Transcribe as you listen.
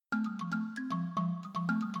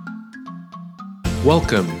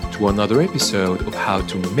Welcome to another episode of How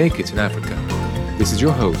to Make It in Africa. This is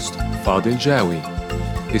your host, Fadil Jawi.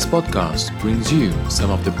 This podcast brings you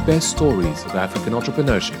some of the best stories of African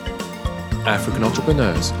entrepreneurship. African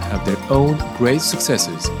entrepreneurs have their own great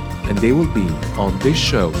successes, and they will be on this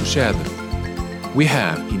show to share them. We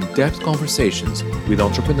have in-depth conversations with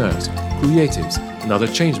entrepreneurs, creatives, and other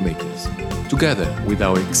changemakers. Together with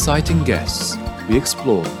our exciting guests, we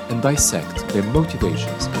explore and dissect their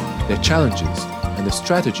motivations, their challenges, and the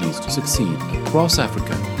strategies to succeed across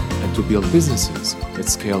Africa and to build businesses that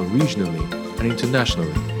scale regionally and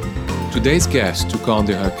internationally. Today's guest took on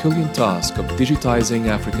the Herculean task of digitizing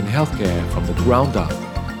African healthcare from the ground up.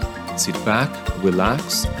 Sit back,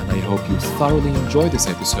 relax, and I hope you thoroughly enjoy this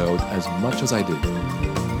episode as much as I did.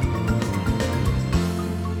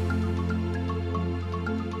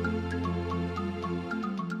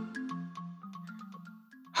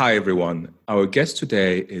 Hi everyone, our guest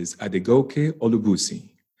today is Goke Olubusi.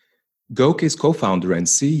 Goke is co-founder and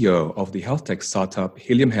CEO of the health tech startup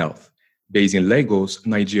Helium Health, based in Lagos,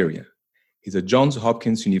 Nigeria. He's a Johns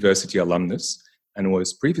Hopkins University alumnus and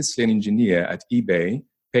was previously an engineer at eBay,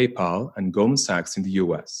 PayPal, and Goldman Sachs in the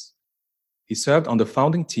US. He served on the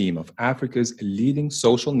founding team of Africa's leading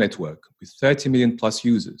social network with 30 million plus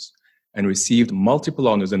users and received multiple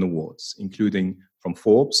honors and awards, including from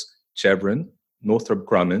Forbes, Chevron, Northrop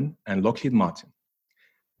Grumman, and Lockheed Martin.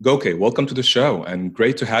 Goke, welcome to the show and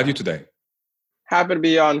great to have you today. Happy to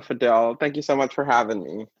be on, Fidel. Thank you so much for having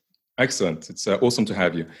me. Excellent. It's awesome to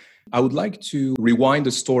have you. I would like to rewind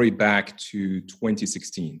the story back to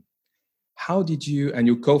 2016. How did you and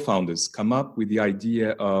your co-founders come up with the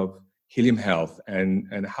idea of Helium Health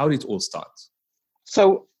and how did it all start?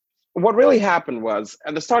 So what really happened was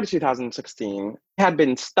at the start of 2016, I had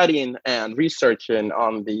been studying and researching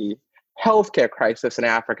on the healthcare crisis in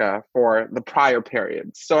Africa for the prior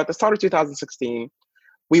periods. So at the start of 2016,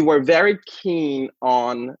 we were very keen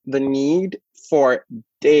on the need for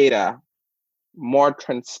data, more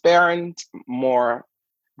transparent, more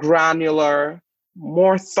granular,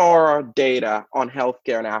 more thorough data on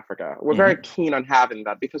healthcare in Africa. We're very keen on having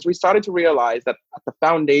that because we started to realize that at the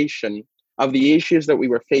foundation of the issues that we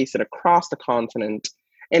were facing across the continent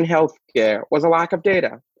in healthcare was a lack of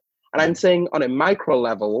data. And I'm saying on a micro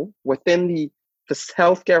level within the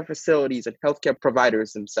healthcare facilities and healthcare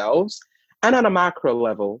providers themselves, and on a macro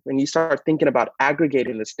level, when you start thinking about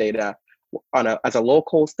aggregating this data as a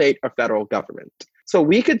local, state, or federal government. So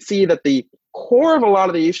we could see that the core of a lot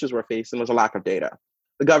of the issues we're facing was a lack of data.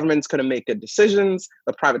 The governments couldn't make good decisions.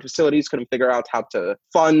 The private facilities couldn't figure out how to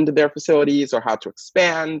fund their facilities or how to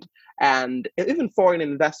expand. And even foreign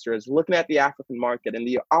investors looking at the African market and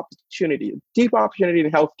the opportunity, deep opportunity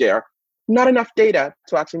in healthcare, not enough data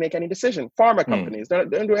to actually make any decision. Pharma companies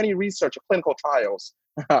don't do any research or clinical trials.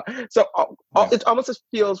 It almost just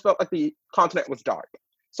felt like the continent was dark.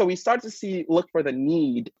 So we started to look for the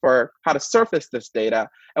need for how to surface this data.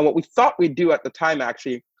 And what we thought we'd do at the time,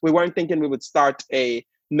 actually, we weren't thinking we would start a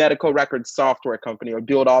medical record software company or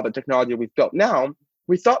build all the technology we've built now.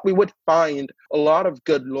 We thought we would find a lot of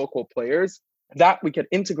good local players that we could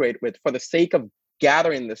integrate with for the sake of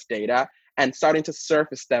gathering this data and starting to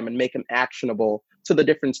surface them and make them actionable to the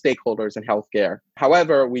different stakeholders in healthcare.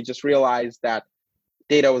 However, we just realized that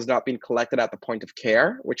data was not being collected at the point of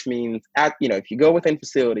care, which means if you go within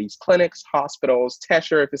facilities, clinics, hospitals,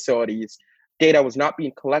 tertiary facilities, data was not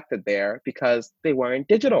being collected there because they weren't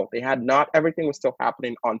digital. Everything was still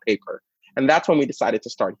happening on paper. And that's when we decided to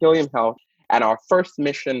start Helium Health. And our first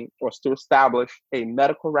mission was to establish a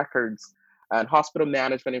medical records and hospital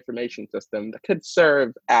management information system that could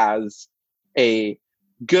serve as a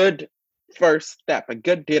good first step, a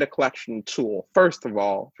good data collection tool, first of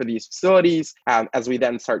all, for these facilities, as we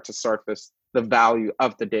then start to surface the value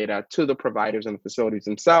of the data to the providers and the facilities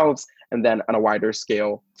themselves, and then on a wider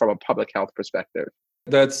scale from a public health perspective.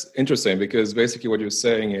 That's interesting because basically what you're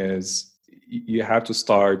saying is you have to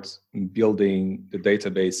start building the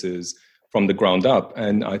databases from the ground up.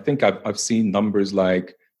 And I think I've seen numbers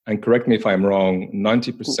like, and correct me if I'm wrong,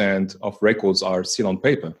 90% of records are still on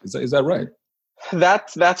paper. Is that right?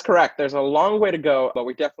 That's correct. There's a long way to go, but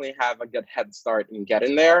we definitely have a good head start in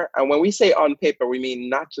getting there. And when we say on paper, we mean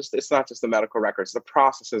it's not just the medical records, the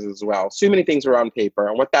processes as well. So many things are on paper.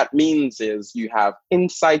 And what that means is you have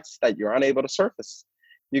insights that you're unable to surface.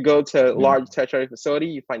 You go to large tertiary facility,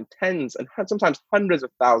 you find tens and sometimes hundreds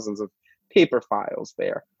of thousands of paper files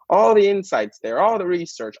there. All the insights there, all the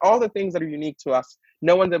research, all the things that are unique to us,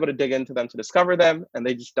 no one's able to dig into them to discover them, and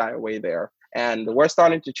they just die away there. And we're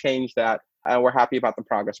starting to change that. And we're happy about the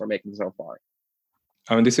progress we're making so far.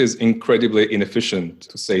 I mean, this is incredibly inefficient,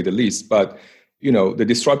 to say the least. But The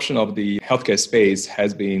disruption of the healthcare space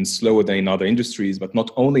has been slower than in other industries, but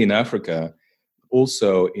not only in Africa,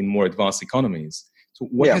 also in more advanced economies. So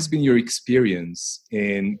what Yeah. has been your experience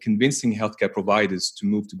in convincing healthcare providers to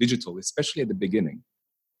move to digital, especially at the beginning?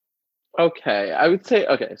 Okay, I would say,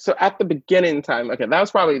 okay, so at the beginning time, okay, that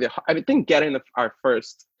was probably I think getting our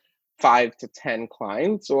first 5 to 10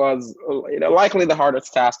 clients was likely the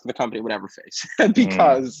hardest task the company would ever face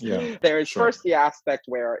because Yeah, there is sure. first the aspect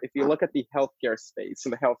where if you look at the healthcare space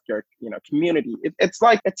and the healthcare community, it's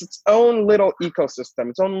like it's its own little ecosystem,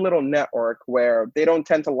 its own little network where they don't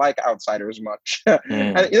tend to like outsiders much.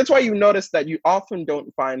 And that's why you notice that you often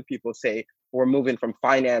don't find people say we're moving from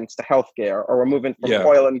finance to healthcare, or we're moving from Yeah,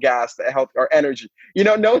 oil and gas to health or energy.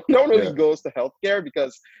 No one really yeah, goes to healthcare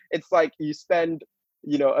because it's like you spend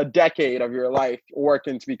a decade of your life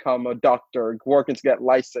working to become a doctor, working to get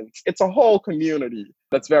licensed. It's a whole community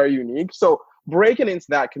that's very unique. So breaking into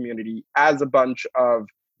that community as a bunch of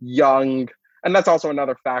young, and that's also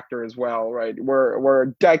another factor as well, right? We're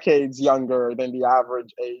decades younger than the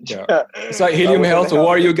average age. yeah. It's like Helium within the Health. Who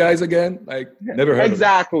are healthcare. you guys again? Like, never heard of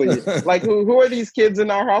Exactly. it. Like who are these kids in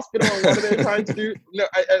our hospital and what are they trying to do? No,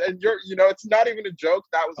 and it's not even a joke.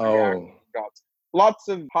 That was the reaction Oh, we got. Lots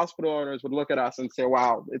of hospital owners would look at us and say,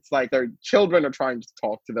 wow, it's like their children are trying to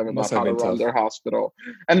talk to them must about have how to been run tough. their hospital.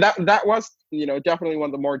 And that was, definitely one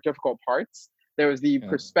of the more difficult parts. There was the Yeah.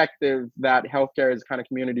 perspective that healthcare is a kind of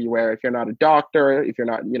community where if you're not a doctor, if you're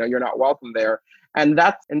not, you're not welcome there. And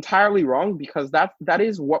that's entirely wrong because that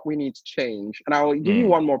is what we need to change. And I'll give you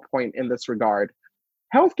one more point in this regard.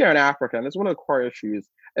 Healthcare in Africa, and it's one of the core issues,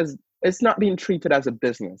 is it's not being treated as a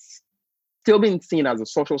business, still being seen as a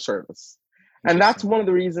social service. And that's Interesting. one of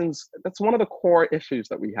the reasons, that's one of the core issues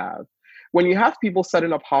that we have. When you have people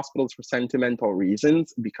setting up hospitals for sentimental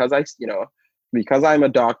reasons, because I'm a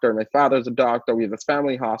doctor, my father's a doctor, we have this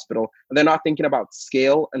family hospital, and they're not thinking about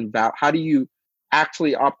scale and how do you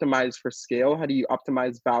actually optimize for scale? How do you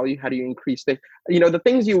optimize value? How do you increase the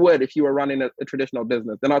things you would if you were running a traditional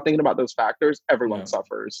business? They're not thinking about those factors. Everyone Yeah.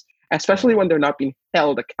 suffers, especially when they're not being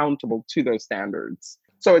held accountable to those standards.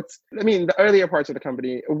 So the earlier parts of the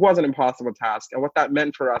company, it was an impossible task. And what that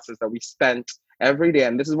meant for us is that we spent every day,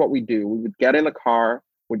 and this is what we do. We would get in the car,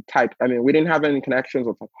 would type, we didn't have any connections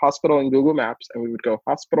with hospital in Google Maps, and we would go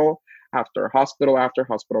hospital after hospital after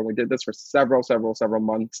hospital. We did this for several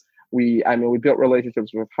months. We built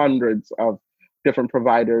relationships with hundreds of different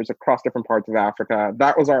providers across different parts of Africa.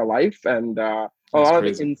 That was our life. And a That's lot of the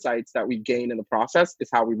crazy. insights that we gain in the process is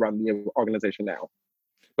how we run the organization now.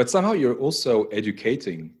 But somehow you're also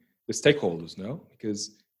educating the stakeholders, no?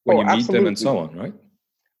 Because when Oh, you meet them and absolutely. so on, right?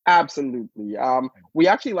 Absolutely. We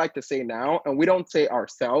actually like to say now, and we don't say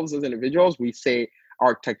ourselves as individuals, we say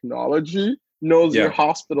our technology knows your Yeah.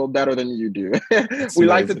 hospital better than you do. We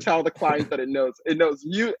like to amazing. tell the clients that it knows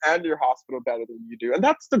you and your hospital better than you do. And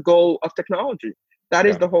that's the goal of technology. That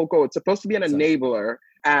is Yeah. the whole goal. It's supposed to be an Exactly. enabler.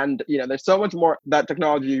 And there's so much more that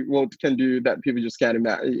technology can do that people just can't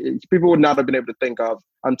imagine. People would not have been able to think of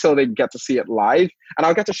until they get to see it live. And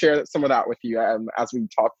I'll get to share some of that with you as we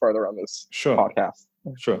talk further on this Sure. podcast.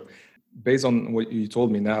 Sure. Based on what you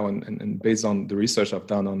told me now and based on the research I've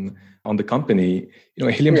done on the company,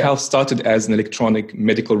 Helium Yeah. Health started as an electronic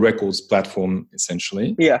medical records platform,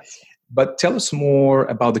 essentially. Yes. But tell us more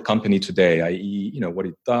about the company today, i.e., what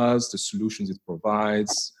it does, the solutions it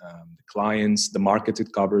provides, the clients, the market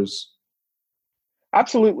it covers.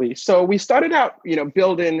 Absolutely. So we started out,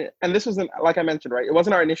 building, and this wasn't, like I mentioned, right? It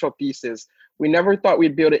wasn't our initial thesis. We never thought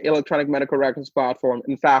we'd build an electronic medical records platform.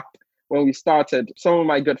 In fact, when we started, some of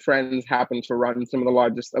my good friends happened to run some of the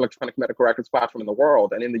largest electronic medical records platform in the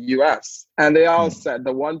world and in the US. And they all said,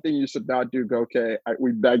 the one thing you should not do, Goke,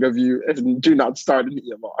 we beg of you, is do not start an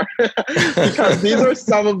EMR. Because these are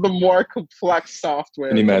some of the more complex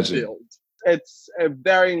software to build. It's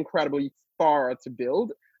very incredibly far to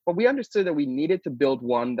build. But we understood that we needed to build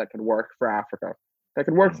one that could work for Africa, that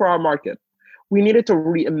could work for our market. We needed to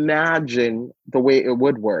reimagine the way it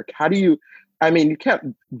would work. You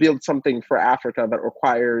can't build something for Africa that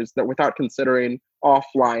requires that without considering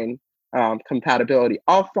offline compatibility,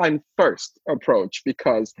 offline first approach,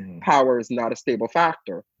 because power is not a stable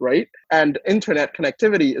factor, right? And internet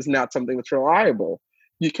connectivity is not something that's reliable.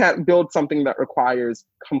 You can't build something that requires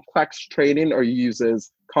complex training or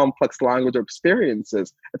uses complex language or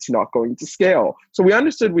experiences. It's not going to scale. So we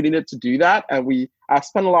understood we needed to do that. And we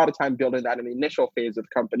spent a lot of time building that in the initial phase of the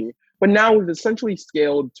company. But now we've essentially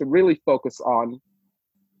scaled to really focus on,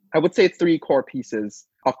 I would say, 3 core pieces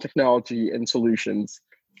of technology and solutions.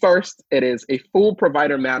 First, it is a full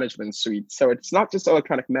provider management suite. So it's not just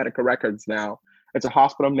electronic medical records now. It's a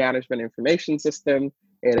hospital management information system.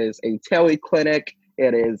 It is a teleclinic.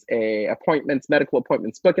 It is a medical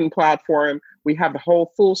appointments booking platform. We have the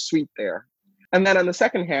whole full suite there. And then on the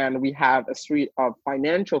second hand, we have a suite of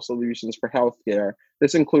financial solutions for healthcare.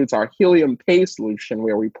 This includes our Helium Pay solution,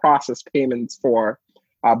 where we process payments for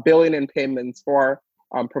billing and payments for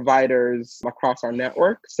providers across our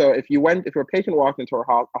network. So if you're a patient walked into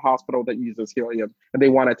a hospital that uses Helium and they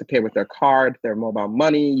wanted to pay with their card, their mobile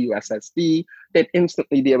money, USSD, they'd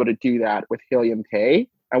instantly be able to do that with Helium Pay.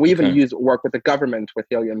 And we even work with the government with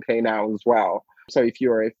Helium Pay now as well. So if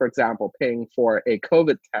you're, for example, paying for a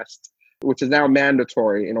COVID test, which is now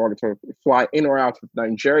mandatory in order to fly in or out of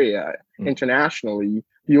Nigeria internationally,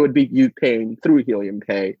 you would be paying through Helium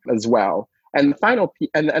Pay as well. And the final piece,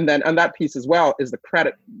 and then on that piece as well is the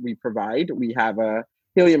credit we provide. We have a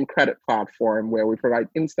Helium credit platform where we provide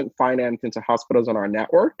instant finance into hospitals on our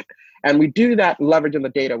network. And we do that leveraging the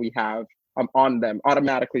data we have on them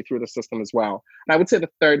automatically through the system as well. And I would say the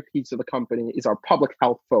third piece of the company is our public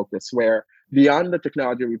health focus, where beyond the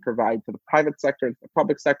technology we provide to the private sector and the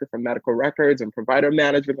public sector for medical records and provider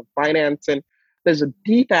management and financing, there's a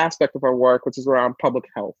deep aspect of our work which is around public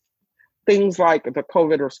health. Things like the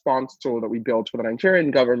COVID response tool that we built for the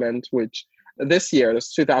Nigerian government, which this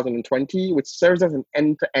 2020, which serves as an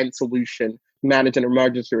end-to-end solution managing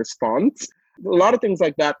emergency response. A lot of things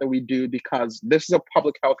like that we do because this is a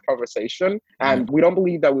public health conversation, and we don't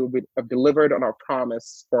believe that we would have delivered on our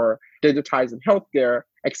promise for digitizing healthcare,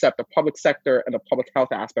 except the public sector and the public health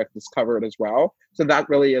aspect is covered as well. So that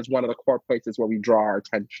really is one of the core places where we draw our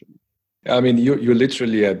attention. I mean, you're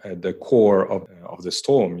literally at the core of the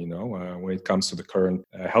storm, when it comes to the current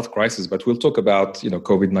health crisis. But we'll talk about,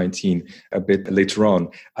 COVID-19 a bit later on.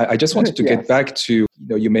 I just wanted to get back to,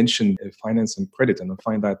 you mentioned finance and credit, and I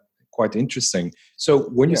find that quite interesting. So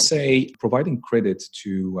when you say providing credit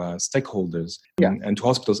to stakeholders and to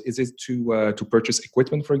hospitals, is it to purchase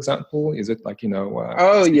equipment, for example? Is it like,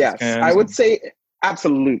 Oh, yes. I would say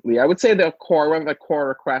absolutely. I would say one of the core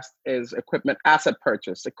requests is equipment asset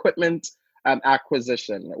purchase, equipment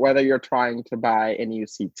acquisition, whether you're trying to buy a new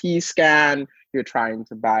CT scan, you're trying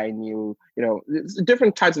to buy new,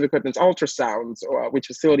 different types of equipment, ultrasounds, which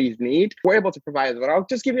facilities need. We're able to provide it. I'll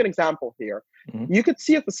just give you an example here. Mm-hmm. You could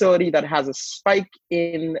see a facility that has a spike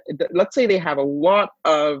let's say they have a lot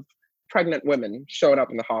of pregnant women showing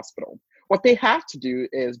up in the hospital. What they have to do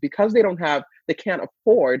is, because they can't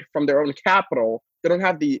afford from their own capital, they don't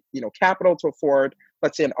have the capital to afford,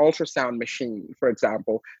 let's say, an ultrasound machine, for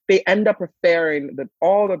example. They end up referring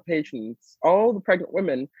all the pregnant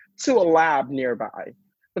women to a lab nearby.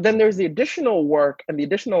 But then there's the additional work and the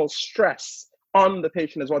additional stress on the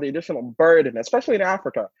patient as well, the additional burden, especially in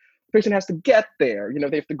Africa. The patient has to get there.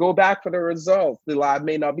 They have to go back for the results. The lab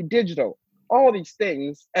may not be digital. All these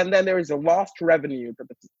things. And then there is a lost revenue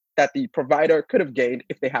that the provider could have gained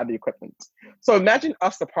if they had the equipment. So imagine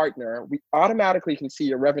us, the partner, we automatically can see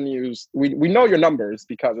your revenues. We know your numbers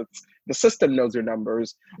because the system knows your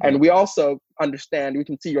numbers. And we also understand, we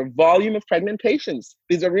can see your volume of pregnant patients.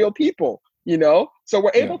 These are real people, So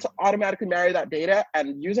we're able to automatically marry that data,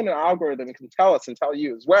 and using an algorithm can tell us and tell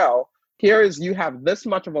you as well, you have this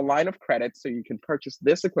much of a line of credit, so you can purchase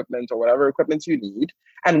this equipment or whatever equipment you need.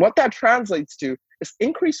 And what that translates to is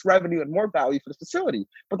increased revenue and more value for the facility.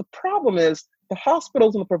 But the problem is the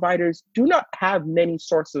hospitals and the providers do not have many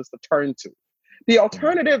sources to turn to. The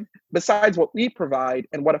alternative, besides what we provide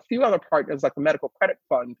and what a few other partners like the Medical Credit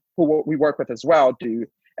Fund, who we work with as well, do,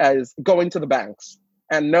 is going to the banks.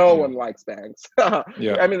 And no one likes banks. I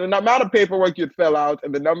mean, the amount of paperwork you'd fill out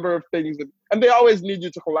and the number of things, and they always need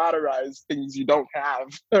you to collateralize things you don't have.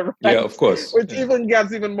 Right? Yeah, of course. Which even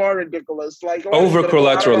gets even more ridiculous. Like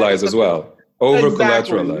over-collateralize as well.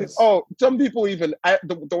 Over-collateralize. Exactly. Oh, some people even,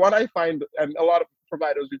 the one I find, and a lot of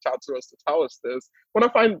providers reach out to us to tell us this, what I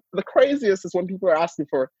find the craziest is when people are asking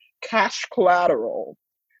for cash collateral.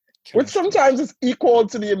 Which sometimes is equal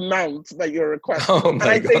to the amount that you're requesting. And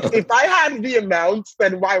I think if I had the amount,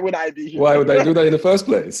 then why would I be here? Why would I do that in the first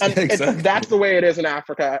place? And exactly. That's the way it is in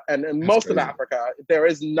Africa. And in most of Africa, there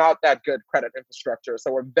is not that good credit infrastructure.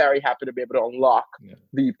 So we're very happy to be able to unlock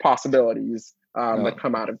the possibilities that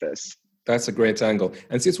come out of this. That's a great angle.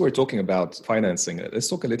 And since we're talking about financing, let's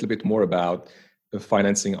talk a little bit more about the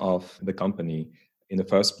financing of the company in the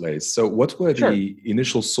first place. So what were the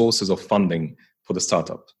initial sources of funding for the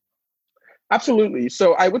startup? Absolutely.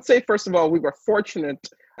 So I would say, first of all, we were fortunate,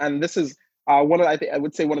 and this is I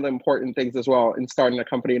would say one of the important things as well in starting a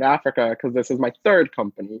company in Africa, because this is my third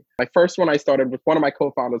company. My first one I started with one of my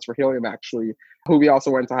co-founders for Helium, actually, who we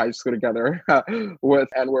also went to high school together with,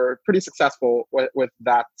 and we're pretty successful with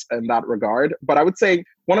that in that regard. But I would say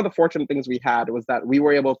one of the fortunate things we had was that we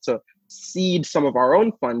were able to seed some of our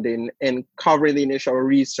own funding and covering the initial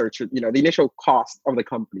research, the initial cost of the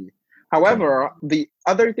company. Okay. However, the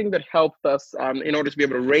other thing that helped us in order to be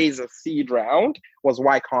able to raise a seed round was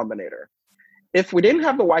Y Combinator. If we didn't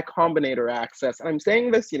have the Y Combinator access, and I'm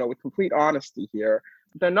saying this, with complete honesty here,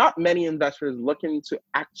 there are not many investors looking to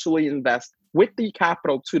actually invest with the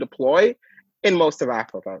capital to deploy in most of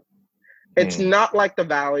Africa. It's not like the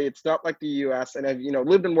Valley. It's not like the US. And I've,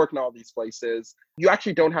 lived and worked in all these places. You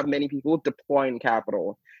actually don't have many people deploying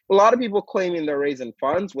capital. A lot of people claiming they're raising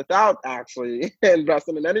funds without actually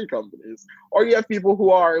investing in any companies. Or you have people who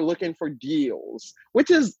are looking for deals,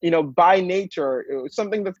 which is, by nature,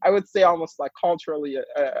 something that I would say almost like culturally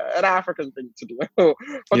an African thing to do.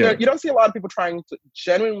 But Yeah. you don't see a lot of people trying to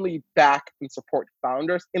genuinely back and support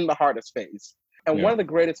founders in the hardest phase. And one of the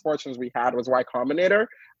greatest fortunes we had was Y Combinator,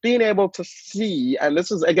 being able to see, and this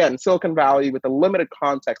is, again, Silicon Valley with the limited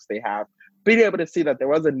context they have, being able to see that there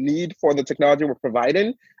was a need for the technology we're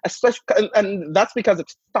providing, especially, and that's because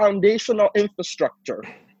it's foundational infrastructure.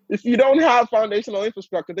 If you don't have foundational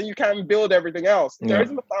infrastructure, then you can't build everything else. If there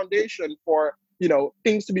isn't a foundation for,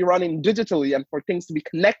 things to be running digitally and for things to be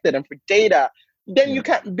connected and for data, then you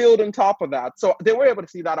can't build on top of that. So they were able to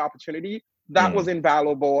see that opportunity. That was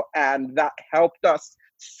invaluable, and that helped us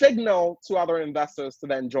signal to other investors to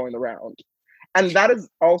then join the round. And that is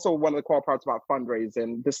also one of the core parts about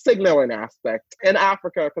fundraising, the signaling aspect in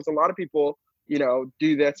Africa, because a lot of people,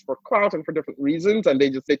 do this for clout and for different reasons, and they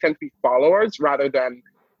tend to be followers rather than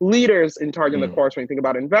leaders in charging the course. When you think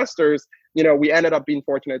about investors, we ended up being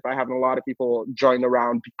fortunate by having a lot of people join the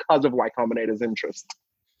round because of Y Combinator's interest.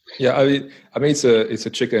 Yeah, I mean, it's a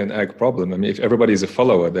chicken and egg problem. I mean, if everybody is a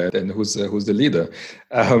follower, then who's the leader?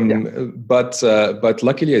 But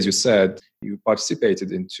luckily, as you said, you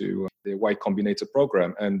participated into the Y Combinator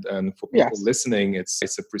program, and for people listening, it's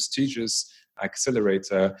a prestigious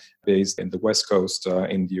accelerator based in the West Coast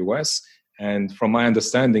in the US. And from my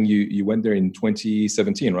understanding, you went there in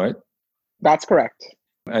 2017, right? That's correct.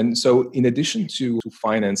 And so, in addition to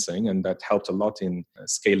financing, and that helped a lot in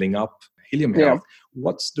scaling up Helium Health,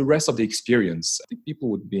 what's the rest of the experience? I think people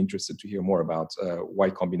would be interested to hear more about Y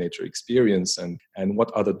Combinator experience and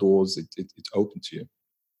what other doors it opened to you.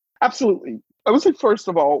 Absolutely. I would say, first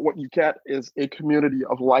of all, what you get is a community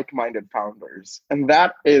of like-minded founders. And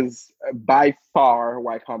that is by far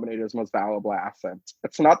Y Combinator's most valuable asset.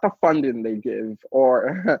 It's not the funding they give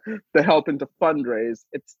or the helping to fundraise.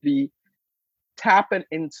 It's the tapping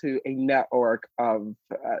into a network of,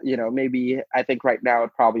 maybe I think right now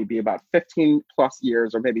it'd probably be about 15 plus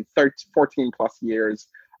years or maybe 14 plus years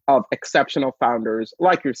of exceptional founders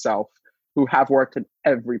like yourself who have worked in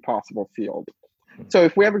every possible field. So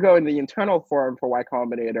if we ever go in the internal forum for Y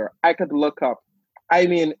Combinator, I could look up,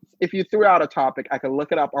 if you threw out a topic, I could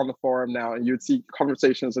look it up on the forum now and you'd see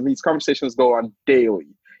conversations, and these conversations go on daily.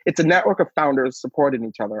 It's a network of founders supporting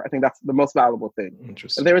each other. I think that's the most valuable thing.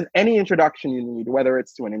 If there is any introduction you need, whether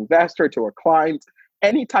it's to an investor, to a client,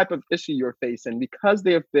 any type of issue you're facing, because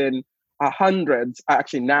there have been hundreds,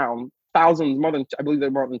 actually now thousands, I believe there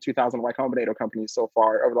are more than 2,000 Y Combinator companies so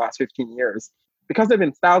far over the last 15 years. Because there have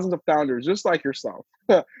been thousands of founders just like yourself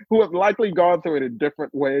who have likely gone through it in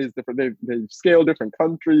different ways. They've scaled different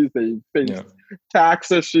countries, they've faced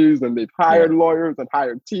tax issues, and they've hired lawyers and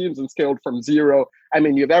hired teams and scaled from zero. I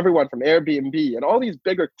mean, you have everyone from Airbnb and all these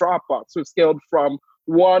bigger Dropbox who have scaled from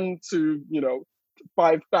 1 to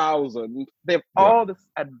 5,000. They have all this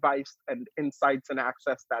advice and insights and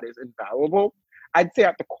access that is invaluable. I'd say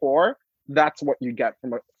at the core, that's what you get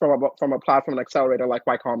from a platform, an accelerator like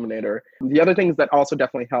Y Combinator. The other things that also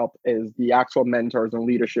definitely help is the actual mentors and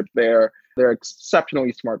leadership there. They're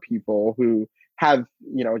exceptionally smart people who have,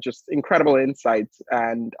 just incredible insights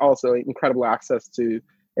and also incredible access to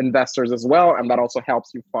investors as well. And that also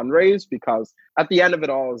helps you fundraise, because at the end of it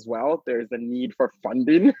all as well, there's a need for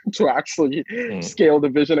funding to actually scale the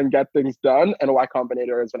vision and get things done. And Y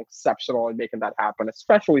Combinator has been exceptional in making that happen,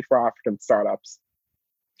 especially for African startups.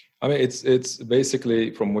 I mean, it's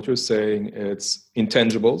basically, from what you're saying, it's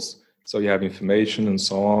intangibles. So you have information and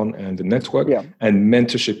so on, and the network, and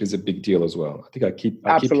mentorship is a big deal as well. I think I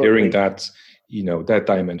keep hearing that, that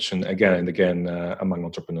dimension again and again among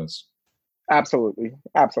entrepreneurs. Absolutely.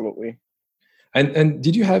 And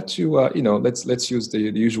did you have to, let's use the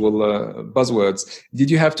usual buzzwords.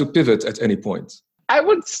 Did you have to pivot at any point? I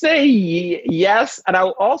would say yes. And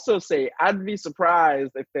I'll also say I'd be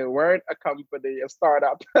surprised if there weren't a company, a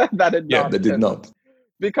startup that did not. Yeah, that did not.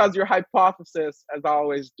 Because your hypothesis is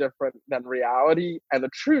always different than reality. And the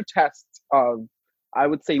true test of, I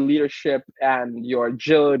would say, leadership and your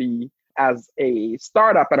agility as a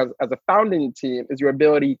startup and as a founding team is your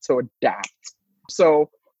ability to adapt. So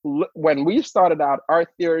when we started out, our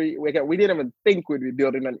theory, we didn't even think we'd be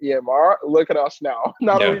building an EMR. Look at us now.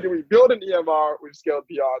 Not only Yeah. did we build an EMR, we've scaled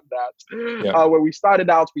beyond that. Yeah. When we started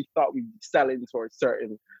out, we thought we'd be selling to a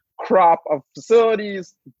certain crop of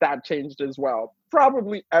facilities. That changed as well.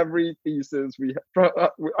 Probably every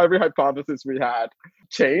every hypothesis we had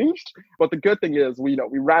changed. But the good thing is, we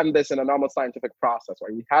ran this in a normal scientific process,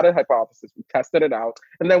 right? We had a hypothesis, we tested it out,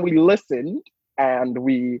 and then we listened and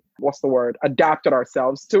we, adapted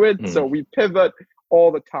ourselves to it. So we pivot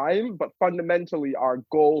all the time, but fundamentally our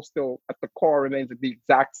goal still at the core remains the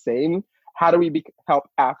exact same. How do we help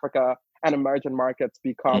Africa and emerging markets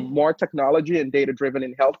become more technology and data-driven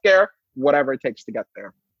in healthcare, whatever it takes to get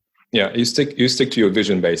there? Yeah, you stick to your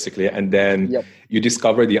vision basically, and then you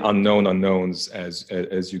discover the unknowns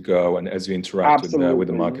as you go and as you interact with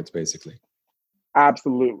the markets basically.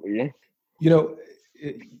 Absolutely. You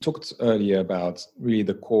talked earlier about really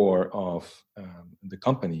the core of the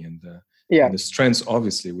company and the strengths,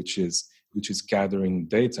 obviously, which is gathering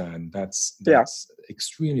data, and that's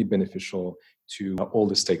extremely beneficial to all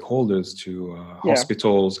the stakeholders, to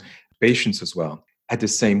hospitals, patients as well. At the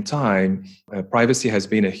same time, privacy has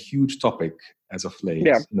been a huge topic as of late,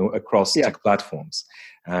 across tech platforms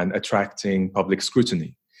and attracting public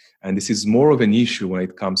scrutiny. And this is more of an issue when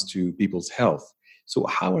it comes to people's health. So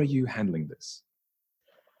how are you handling this?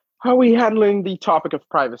 How are we handling the topic of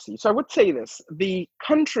privacy? So I would say this: the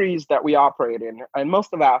countries that we operate in, and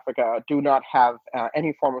most of Africa, do not have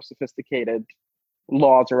any form of sophisticated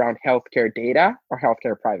laws around healthcare data or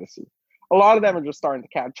healthcare privacy. A lot of them are just starting to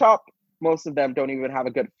catch up. Most of them don't even have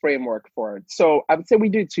a good framework for it. So I would say we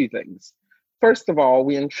do two things. First of all,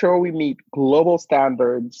 we ensure we meet global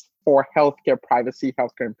standards for healthcare privacy,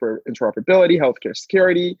 healthcare interoperability, healthcare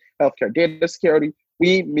security, healthcare data security.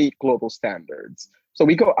 We meet global standards. So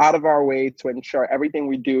we go out of our way to ensure everything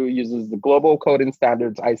we do uses the global coding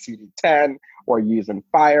standards, ICD-10. We're using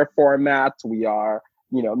FHIR formats. We are,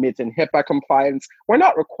 meeting HIPAA compliance. We're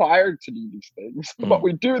not required to do these things, but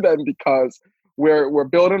we do them because we're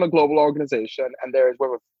building a global organization, and there's a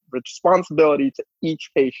responsibility to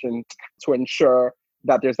each patient to ensure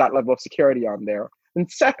that there's that level of security on there. And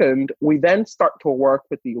second, we then start to work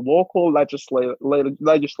with the local legislators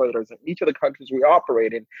in each of the countries we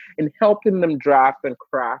operate in helping them draft and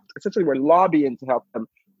craft. Essentially, we're lobbying to help them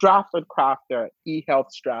draft and craft their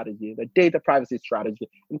e-health strategy, their data privacy strategy,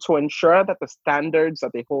 and to ensure that the standards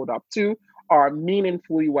that they hold up to are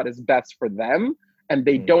meaningfully what is best for them, and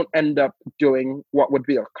they don't end up doing what would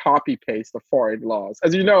be a copy paste of foreign laws.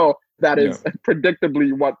 As you know, that is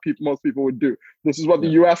predictably what most people would do. This is what the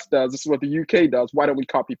US does. This is what the UK does. Why don't we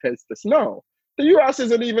copy paste this? No, the US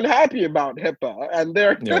isn't even happy about HIPAA and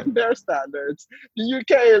their standards. The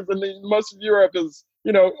UK is, and most of Europe is,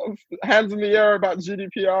 hands in the air about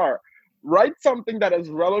GDPR. Write something that is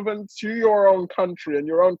relevant to your own country and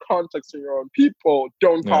your own context and your own people.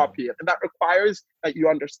 Don't copy it. And that requires that you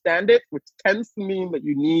understand it, which tends to mean that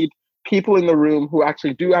you need people in the room who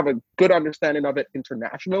actually do have a good understanding of it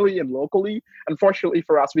internationally and locally. Unfortunately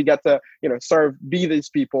for us, we get to, be these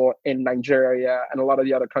people in Nigeria and a lot of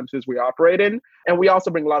the other countries we operate in. And we also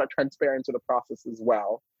bring a lot of transparency to the process as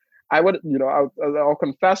well. I'll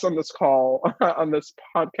confess on this call, on this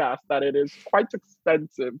podcast, that it is quite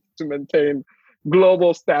expensive to maintain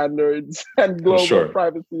global standards and global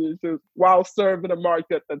privacy issues while serving a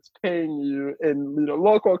market that's paying you in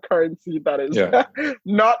local currency that is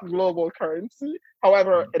not global currency.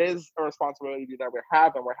 However, it is a responsibility that we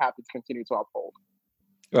have, and we're happy to continue to uphold.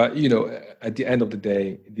 At the end of the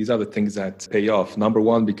day, these are the things that pay off. Number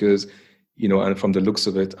one, because and from the looks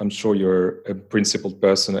of it, I'm sure you're a principled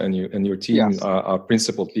person, and your team are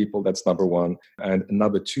principled people. That's number one. And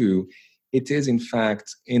number two, it is in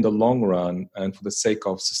fact, in the long run, and for the sake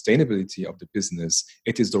of sustainability of the business,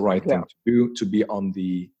 it is the right thing to do, to be on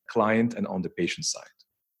the client and on the patient side.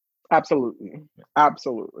 Absolutely.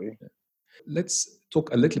 Absolutely. Let's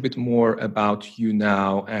talk a little bit more about you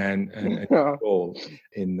now and your role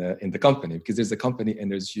in the company, because there's the company and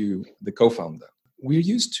there's you, the co-founder. We're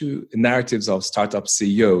used to narratives of startup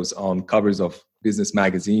CEOs on covers of business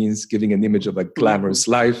magazines, giving an image of a glamorous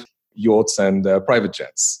life, yachts and private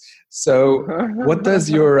jets. So what does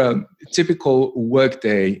your typical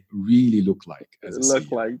workday really look like as a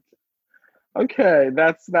CEO? Okay,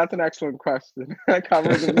 that's an excellent question.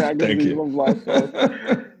 Covers of magazines of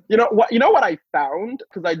life. You know what I found,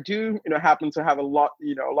 because I do, happen to have a lot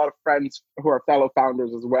of friends who are fellow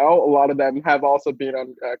founders as well. A lot of them have also been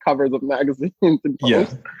on covers of magazines and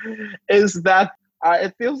posts. Is that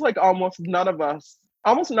it feels like almost none of us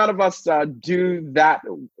do that,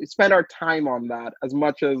 spend our time on that as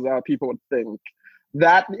much as people would think.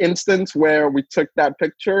 that instance where we took that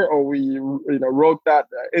picture or we wrote that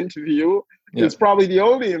interview is probably the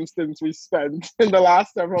only instance we spent in the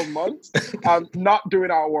last several months not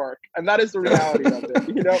doing our work. And that is the reality of it.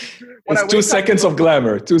 When it's 2 seconds of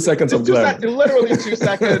glamour, 2 seconds of glamour. Literally 2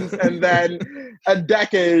 seconds and then a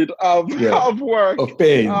decade of work. Of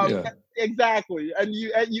pain, Exactly. And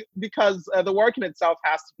you because the work in itself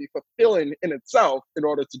has to be fulfilling in itself in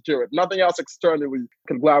order to do it. Nothing else externally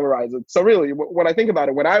can glamorize it. So really, when I think about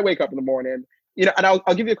it, when I wake up in the morning, and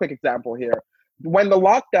I'll give you a quick example here. When the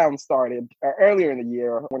lockdown started earlier in the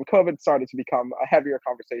year, when COVID started to become a heavier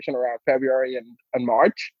conversation around February and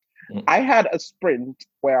March, I had a sprint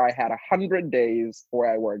where I had 100 days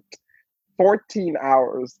where I worked 14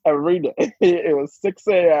 hours every day. It was 6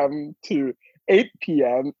 a.m. to 8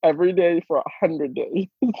 p.m. every day for 100 days.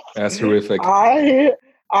 That's horrific. I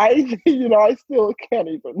still can't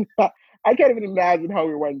even. I can't even imagine how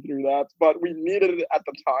we went through that, but we needed it at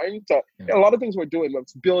the time. A lot of things we're doing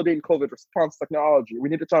was building COVID response technology. We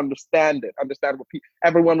needed to understand what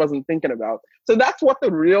everyone wasn't thinking about. So that's what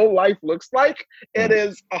the real life looks like. It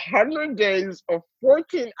is 100 days of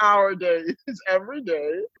 14-hour days every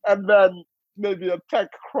day, and then maybe a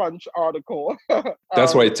TechCrunch article.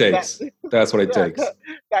 That's what it takes. That's what it takes.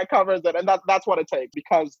 That covers it. And that's what it takes,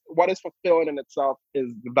 because what is fulfilling in itself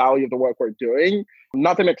is the value of the work we're doing.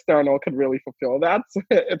 Nothing external could really fulfill that.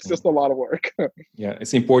 It's just a lot of work. Yeah,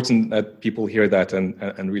 it's important that people hear that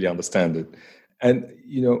and really understand it. And,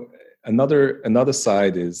 another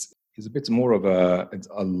side is a bit more of a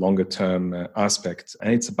longer term aspect,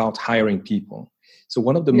 and it's about hiring people. So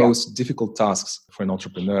one of the most difficult tasks for an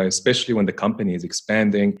entrepreneur, especially when the company is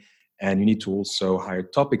expanding and you need to also hire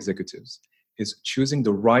top executives, is choosing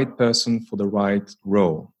the right person for the right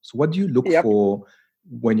role. So what do you look for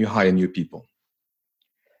when you hire new people?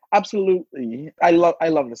 Absolutely. I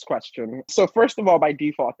love this question. So first of all, by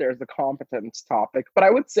default, there's the competence topic. But I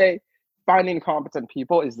would say finding competent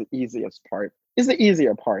people is the easiest part, is the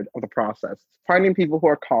easier part of the process. Finding people who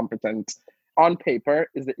are competent on paper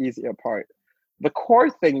is the easier part. The core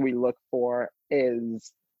thing we look for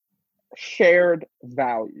is shared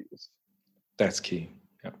values. That's key.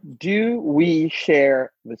 Yeah. Do we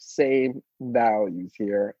share the same values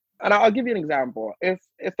here? And I'll give you an example. If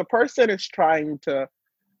the person is trying to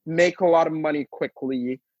make a lot of money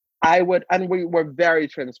quickly, we're very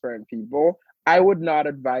transparent people, I would not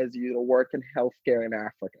advise you to work in healthcare in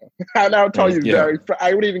Africa. And I'll tell you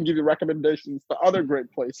I would even give you recommendations to other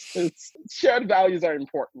great places. Shared values are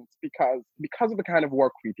important because of the kind of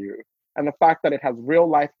work we do and the fact that it has real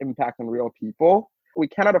life impact on real people. We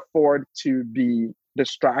cannot afford to be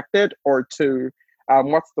distracted or to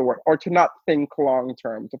or to not think long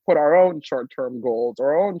term, to put our own short-term goals,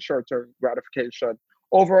 our own short-term gratification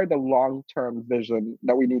over the long-term vision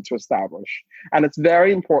that we need to establish. And it's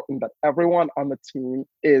very important that everyone on the team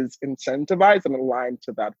is incentivized and aligned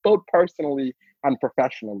to that, both personally and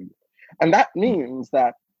professionally. And that means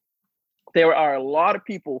that there are a lot of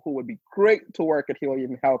people who would be great to work at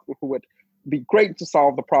Helium Health, who would be great to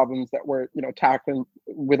solve the problems that we're tackling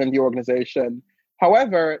within the organization.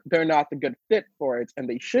 However, they're not the good fit for it, and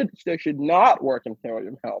they should not work in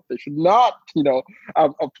Helium Health. They should not,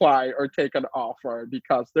 apply or take an offer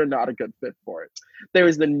because they're not a good fit for it. There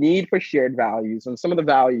is the need for shared values, and some of the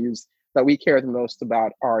values that we care the most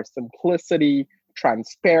about are simplicity,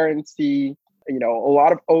 transparency, a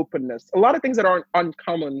lot of openness, a lot of things that aren't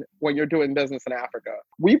uncommon when you're doing business in Africa.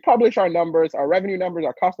 We publish our numbers, our revenue numbers,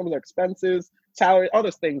 our cost numbers, our expenses, salary, all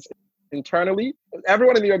those things internally.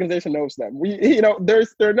 Everyone in the organization knows them.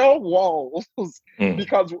 There are no walls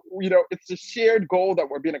because it's a shared goal that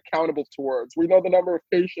we're being accountable towards. We know the number of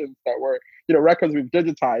patients that we're records we've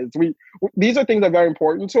digitized. These are things that are very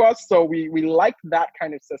important to us. So we like that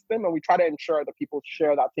kind of system, and we try to ensure that people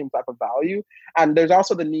share that same type of value. And there's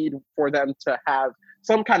also the need for them to have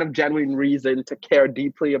some kind of genuine reason to care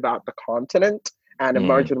deeply about the continent and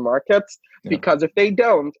emerging markets, because if they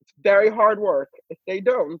don't, it's very hard work. If they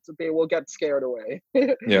don't, they will get scared away.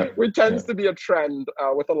 Which tends to be a trend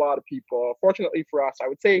with a lot of people. Fortunately for us, I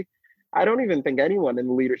would say, I don't even think anyone in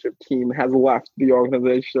the leadership team has left the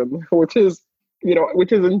organization, which is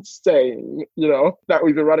insane, that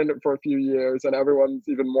we've been running it for a few years and everyone's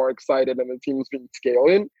even more excited and the team's been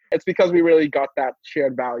scaling. It's because we really got that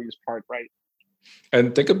shared values part right.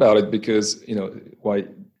 And think about it, because, why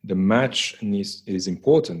the match is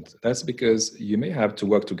important. That's because you may have to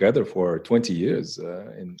work together for 20 years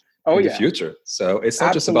in the future. So it's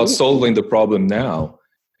not just about solving the problem now.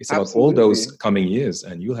 It's about all those coming years,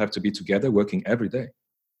 and you'll have to be together working every day.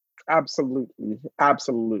 Absolutely.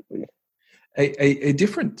 Absolutely. A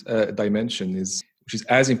different dimension is which is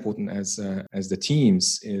as important as the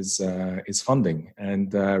teams, is funding.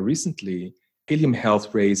 And recently, Helium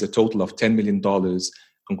Health raised a total of $10 million.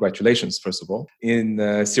 Congratulations, first of all,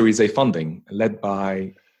 in Series A funding led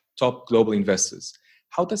by top global investors.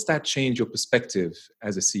 How does that change your perspective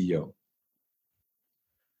as a CEO?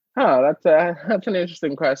 That's an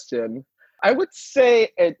interesting question. I would say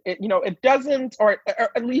it doesn't, or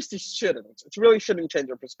at least it shouldn't. It really shouldn't change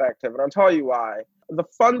your perspective, and I'll tell you why. The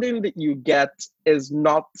funding that you get is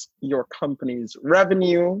not your company's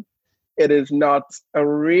revenue. It is not a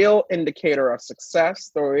real indicator of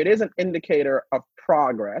success, though it is an indicator of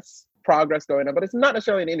progress going on, but it's not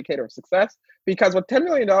necessarily an indicator of success, because what $10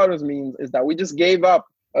 million means is that we just gave up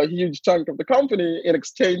a huge chunk of the company in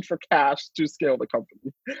exchange for cash to scale the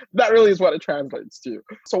company. That really is what it translates to.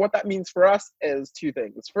 So what that means for us is two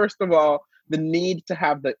things. First of all, the need to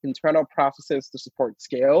have the internal processes to support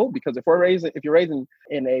scale, because if you're raising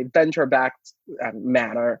in a venture-backed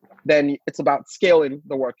manner, then it's about scaling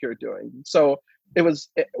the work you're doing. So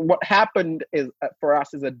what happened is for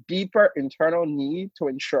us is a deeper internal need to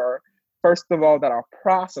ensure, first of all, that our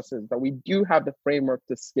processes, that we do have the framework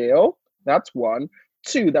to scale. That's one.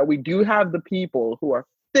 Two, that we do have the people who are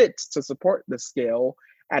fit to support the scale.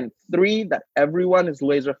 And three, that everyone is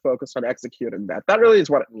laser focused on executing that. That really is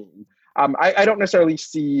what it means. I don't necessarily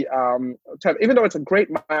see, even though it's a great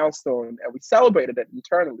milestone and we celebrated it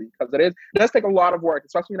internally, because it does take a lot of work,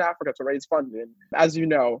 especially in Africa, to raise funding. As you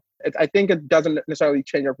know, I think it doesn't necessarily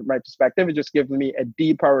change my perspective. It just gives me a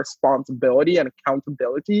deeper responsibility and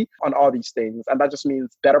accountability on all these things. And that just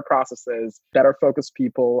means better processes, better focused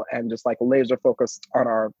people, and just like laser focused on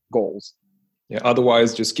our goals. Yeah,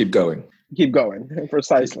 otherwise just keep going. Keep going,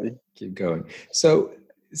 precisely. Keep going. So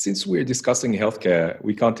since we're discussing healthcare,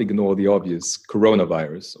 we can't ignore the obvious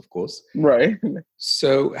coronavirus, of course. Right.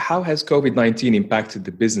 So how has COVID-19 impacted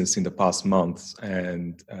the business in the past months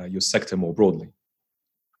and your sector more broadly?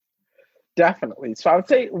 Definitely. So I would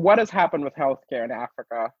say what has happened with healthcare in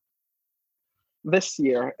Africa this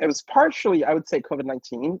year, it was partially, I would say,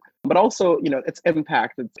 COVID-19, but also, its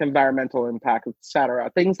impact, its environmental impact, et cetera.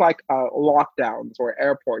 Things like lockdowns, where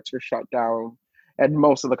airports were shut down in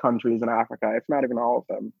most of the countries in Africa, if not even all of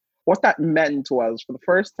them. What that meant was, for the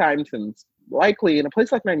first time since, likely in a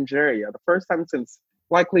place like Nigeria, the first time since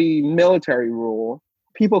likely military rule,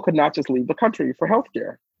 people could not just leave the country for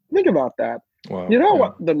healthcare. Think about that. Wow.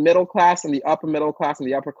 What the middle class and the upper middle class and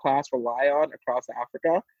the upper class rely on across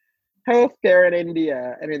Africa? Healthcare in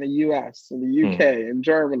India and in the US, in the UK, in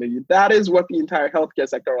Germany. That is what the entire healthcare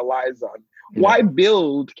sector relies on. Yeah. Why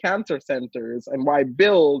build cancer centers and why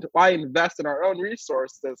invest in our own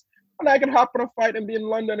resources when I can hop on a flight and be in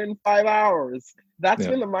London in 5 hours? That's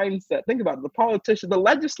been the mindset. Think about it. The politicians, the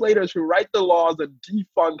legislators who write the laws and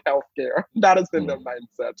defund healthcare, that has been their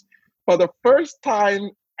mindset. For the first time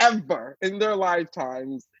ever in their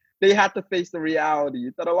lifetimes, they had to face the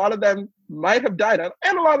reality that a lot of them might have died,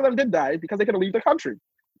 and a lot of them did die because they couldn't leave the country.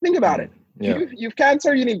 Think about it. Yeah. You've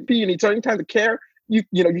cancer, you need pee, you need certain kinds of care. You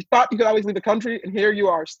thought you could always leave the country, and here you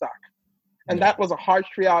are stuck. And that was a harsh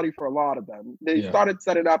reality for a lot of them. They started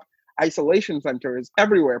setting up isolation centers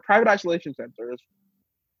everywhere, private isolation centers.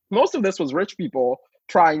 Most of this was rich people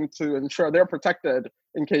trying to ensure they're protected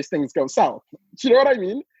in case things go south. Do you know what I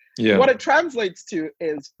mean? Yeah. What it translates to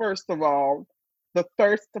is, first of all, for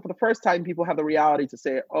the first time, people have the reality to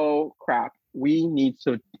say, oh, crap, we need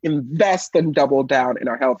to invest and double down in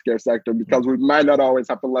our healthcare sector because we might not always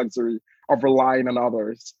have the luxury of relying on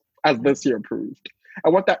others, as this year proved.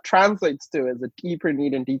 And what that translates to is a deeper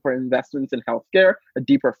need and deeper investments in healthcare, a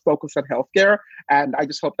deeper focus on healthcare. And I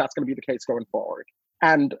just hope that's going to be the case going forward.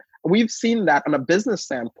 And we've seen that on a business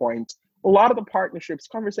standpoint. A lot of the partnerships,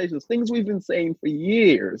 conversations, things we've been saying for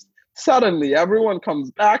years, suddenly everyone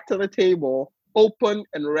comes back to the table open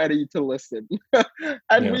and ready to listen.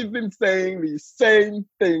 And we've been saying these same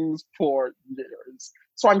things for years.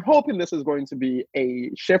 So I'm hoping this is going to be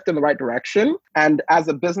a shift in the right direction. And as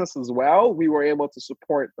a business as well, we were able to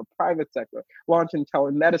support the private sector, launching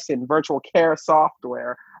telemedicine, virtual care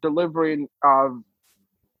software, delivering of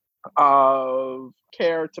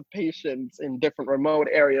care to patients in different remote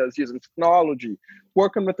areas using technology,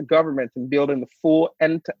 working with the government and building the full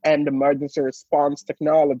end-to-end emergency response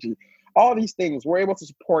technology. All these things, we're able to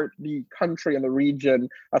support the country and the region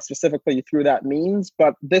specifically through that means.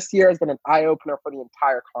 But this year has been an eye-opener for the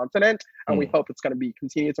entire continent, and we hope it's going to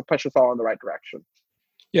continue to push us all in the right direction.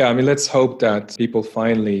 Yeah, I mean, let's hope that people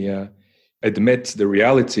finally admit the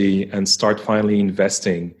reality and start finally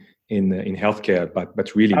investing in healthcare,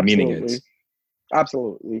 but really meaning it.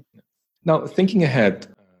 Absolutely. Now, thinking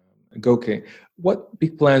ahead, Goke, what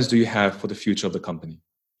big plans do you have for the future of the company?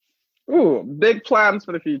 Ooh, big plans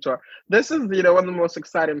for the future. This is, one of the most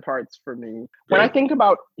exciting parts for me. When I Great. think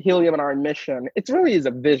about Helium and our mission, it really is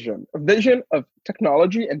a vision of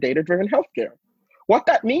technology and data-driven healthcare. What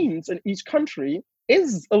that means in each country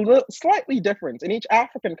is slightly different. In each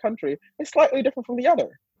African country, it's slightly different from the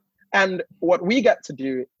other. And what we get to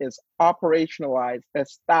do is operationalize,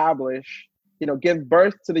 establish, give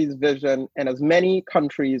birth to these vision in as many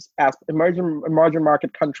countries as emerging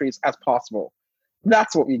market countries as possible.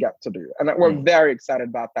 That's what we get to do. And we're Mm. very excited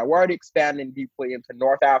about that. We're already expanding deeply into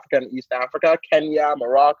North Africa and East Africa, Kenya,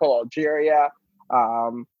 Morocco, Algeria,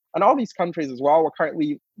 and all these countries as well.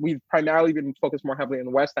 We've primarily been focused more heavily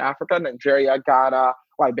in West Africa, Nigeria, Ghana,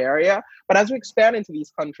 Liberia. But as we expand into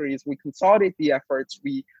these countries, we consolidate the efforts,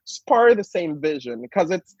 we spur the same vision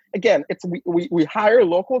because we hire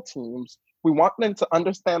local teams. We want them to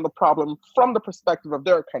understand the problem from the perspective of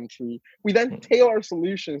their country. We then tailor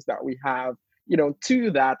solutions that we have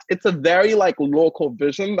to that. It's a very local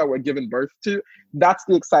vision that we're giving birth to. That's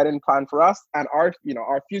the exciting plan for us. And our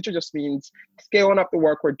future just means scaling up the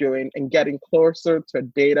work we're doing and getting closer to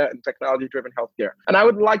data and technology driven healthcare. And I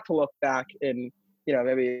would like to look back in,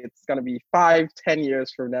 maybe it's going to be 5-10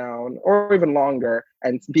 years from now or even longer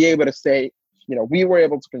and be able to say, we were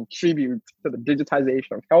able to contribute to the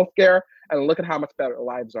digitization of healthcare and look at how much better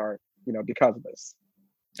lives are, because of this.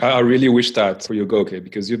 I really wish that for you, Goke,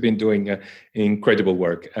 because you've been doing incredible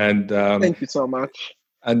work. And thank you so much.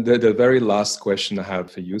 And the very last question I have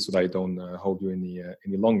for you, so that I don't hold you any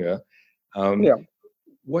longer.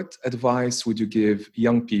 What advice would you give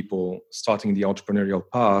young people starting the entrepreneurial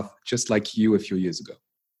path, just like you a few years ago?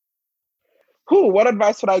 What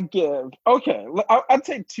advice would I give? Okay, I'd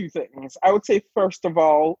say two things. I would say, first of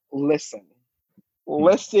all, listen.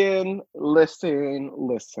 Listen to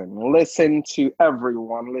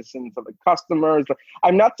everyone. Listen to the customers.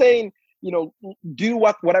 I'm not saying, do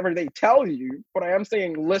whatever they tell you, but I am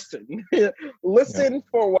saying listen. Listen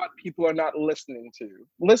for what people are not listening to.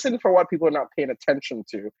 Listen for what people are not paying attention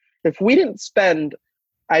to. If we didn't spend,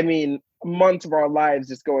 months of our lives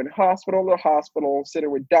just going hospital to hospital,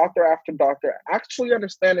 sitting with doctor after doctor, actually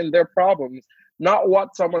understanding their problems, not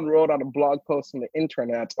what someone wrote on a blog post on the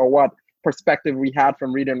internet or what perspective we had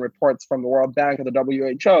from reading reports from the World Bank or the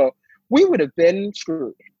WHO, we would have been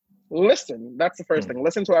screwed. Listen, that's the first thing.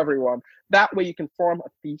 Listen to everyone. That way you can form a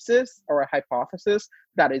thesis or a hypothesis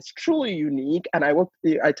that is truly unique. And I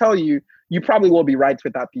tell you, you probably will be right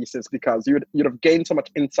with that thesis because you'd have gained so much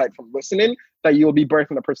insight from listening that you'll be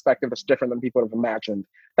birthing a perspective that's different than people have imagined.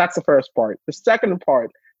 That's the first part. The second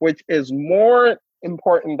part, which is more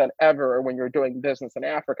important than ever when you're doing business in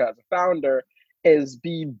Africa as a founder, is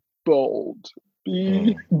be bold.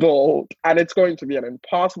 Be bold. And it's going to be an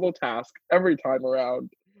impossible task every time around.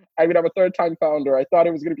 I'm a third-time founder. I thought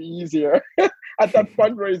it was going to be easier. I thought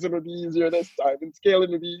fundraising would be easier this time and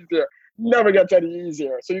scaling would be easier. Never gets any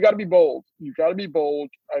easier. So you got to be bold. You got to be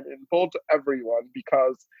bold and bold to everyone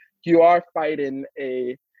because you are fighting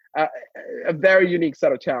a very unique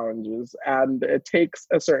set of challenges, and it takes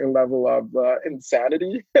a certain level of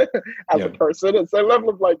insanity as a person. It's a level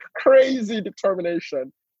of crazy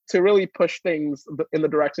determination to really push things in the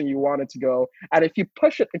direction you want it to go. And if you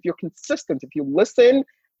push it, if you're consistent, if you listen,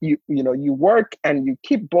 you work and you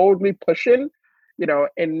keep boldly pushing,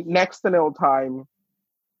 in next to no time,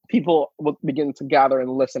 people will begin to gather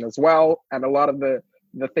and listen as well. And a lot of the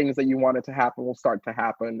things that you wanted to happen will start to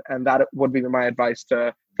happen. And that would be my advice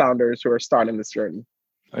to founders who are starting this journey.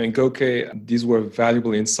 Goke, these were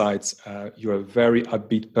valuable insights. You're a very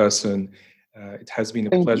upbeat person. It has been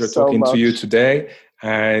a pleasure talking to you today.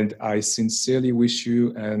 And I sincerely wish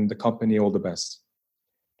you and the company all the best.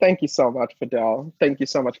 Thank you so much, Fidel. Thank you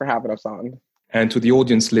so much for having us on. And to the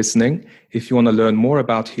audience listening, if you want to learn more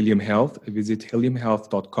about Helium Health, visit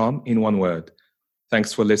heliumhealth.com in one word.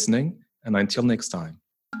 Thanks for listening, and until next time.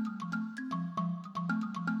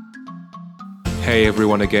 Hey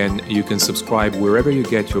everyone again, you can subscribe wherever you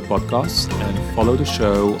get your podcasts and follow the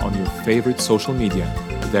show on your favorite social media.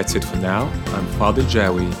 That's it for now. I'm Fadil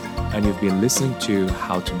Jawi, and you've been listening to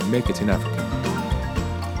How to Make It in Africa.